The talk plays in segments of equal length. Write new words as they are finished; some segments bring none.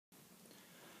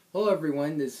Hello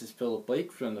everyone, this is Philip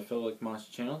Blake from the Philip Moss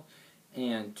channel,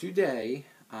 and today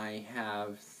I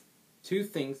have two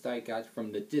things that I got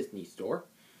from the Disney store.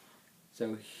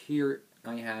 So here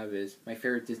I have is my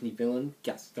favorite Disney villain,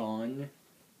 Gaston.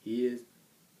 He's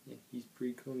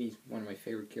pretty cool. He's one of my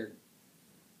favorite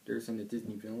characters in the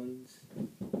Disney villains.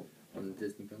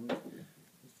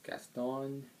 It's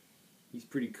Gaston. He's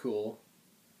pretty cool.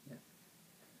 Yeah.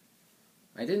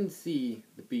 I didn't see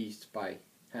the Beast by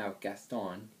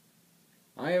Gaston.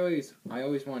 I always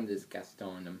wanted this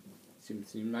Gaston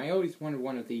tsum. I always wanted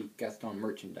one of the Gaston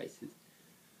merchandises.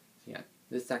 So yeah,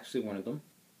 this is actually one of them.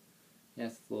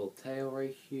 Yes, the little tail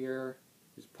right here,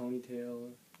 his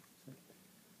ponytail.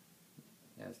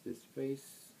 He has this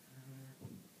face,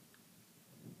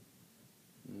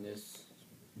 and this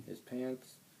his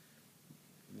pants.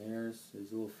 And there's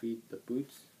his little feet, the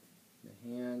boots, the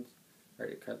hands. I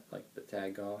already cut like the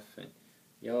tag off, and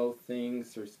yellow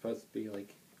things are supposed to be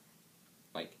like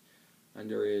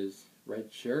under his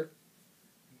red shirt,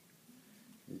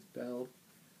 his belt.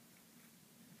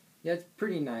 Yeah, it's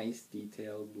pretty nice,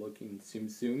 detailed looking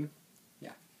tsum.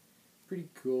 Yeah, pretty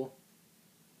cool.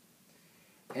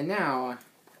 And now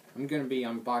I'm gonna be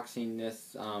unboxing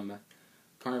this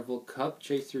Carnival Cup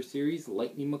Chaser Series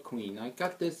Lightning McQueen. I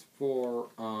got this for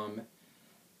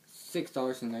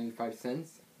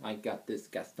 $6.95. I got this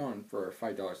Gaston for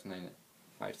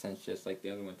 $5.95, just like the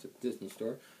other ones at the Disney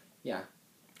store. Yeah.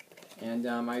 And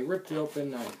I ripped it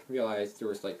open. I realized there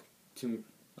was like two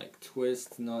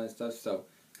twists and all that stuff, so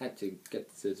I had to get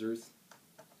the scissors.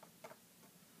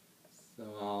 So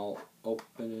I'll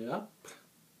open it up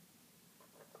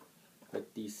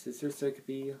with these scissors so it could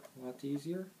be a lot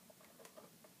easier.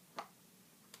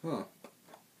 Huh.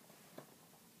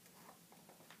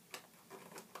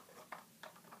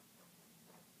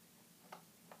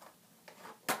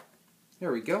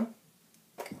 There we go.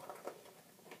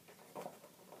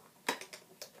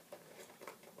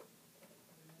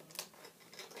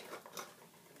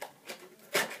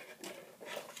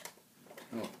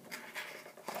 Oh.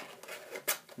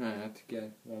 I have to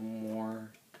get one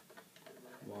more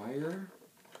wire.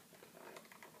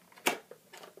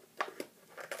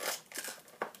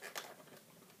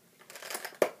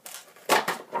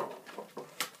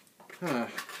 Huh.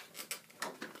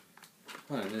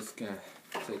 Well, this is gonna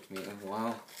take me a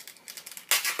while.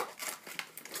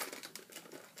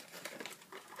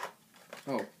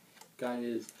 Oh, got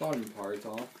his bottom parts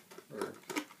off.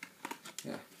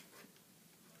 Yeah.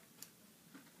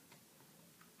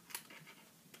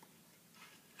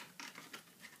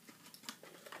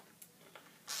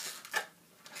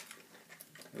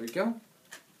 There we go.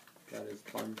 Got his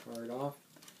bottom part off.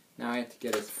 Now I have to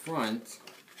get his front.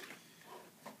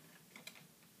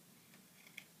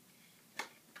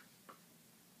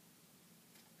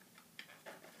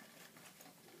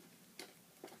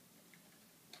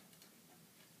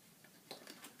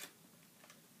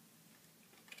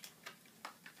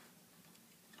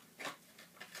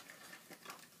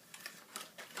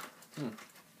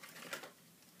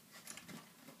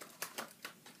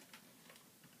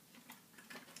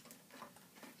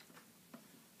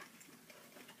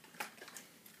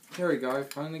 There we go, I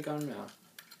finally got him out.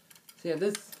 So yeah,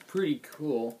 this is pretty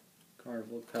cool.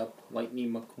 Carnival Cup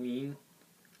Lightning McQueen.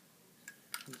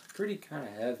 It's pretty kind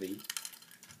of heavy.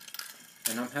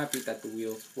 And I'm happy that the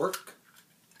wheels work.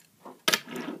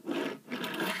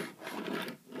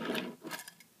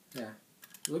 Yeah,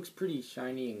 it looks pretty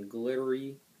shiny and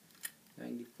glittery.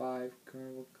 95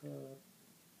 Carnival Cup.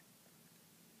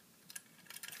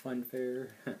 Fun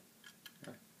fair.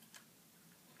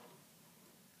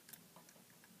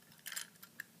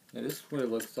 Yeah, this is what it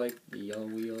looks like, the yellow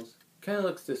wheels. Kind of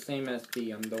looks the same as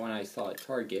the one I saw at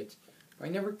Target. But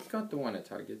I never got the one at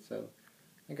Target, so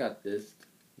I got this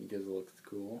because it looks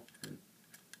cool. And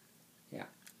yeah.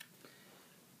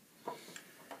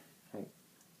 Oh.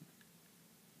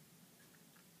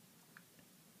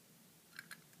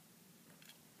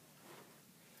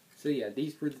 So yeah,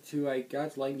 these were the two I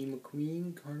got. Lightning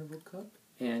McQueen, Carnival Cup,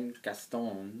 and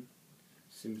Gaston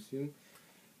tsum.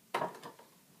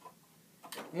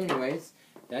 Anyways,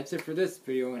 that's it for this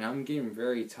video, and I'm getting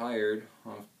very tired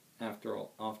after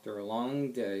a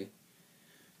long day.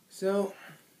 So,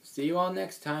 see you all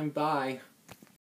next time. Bye.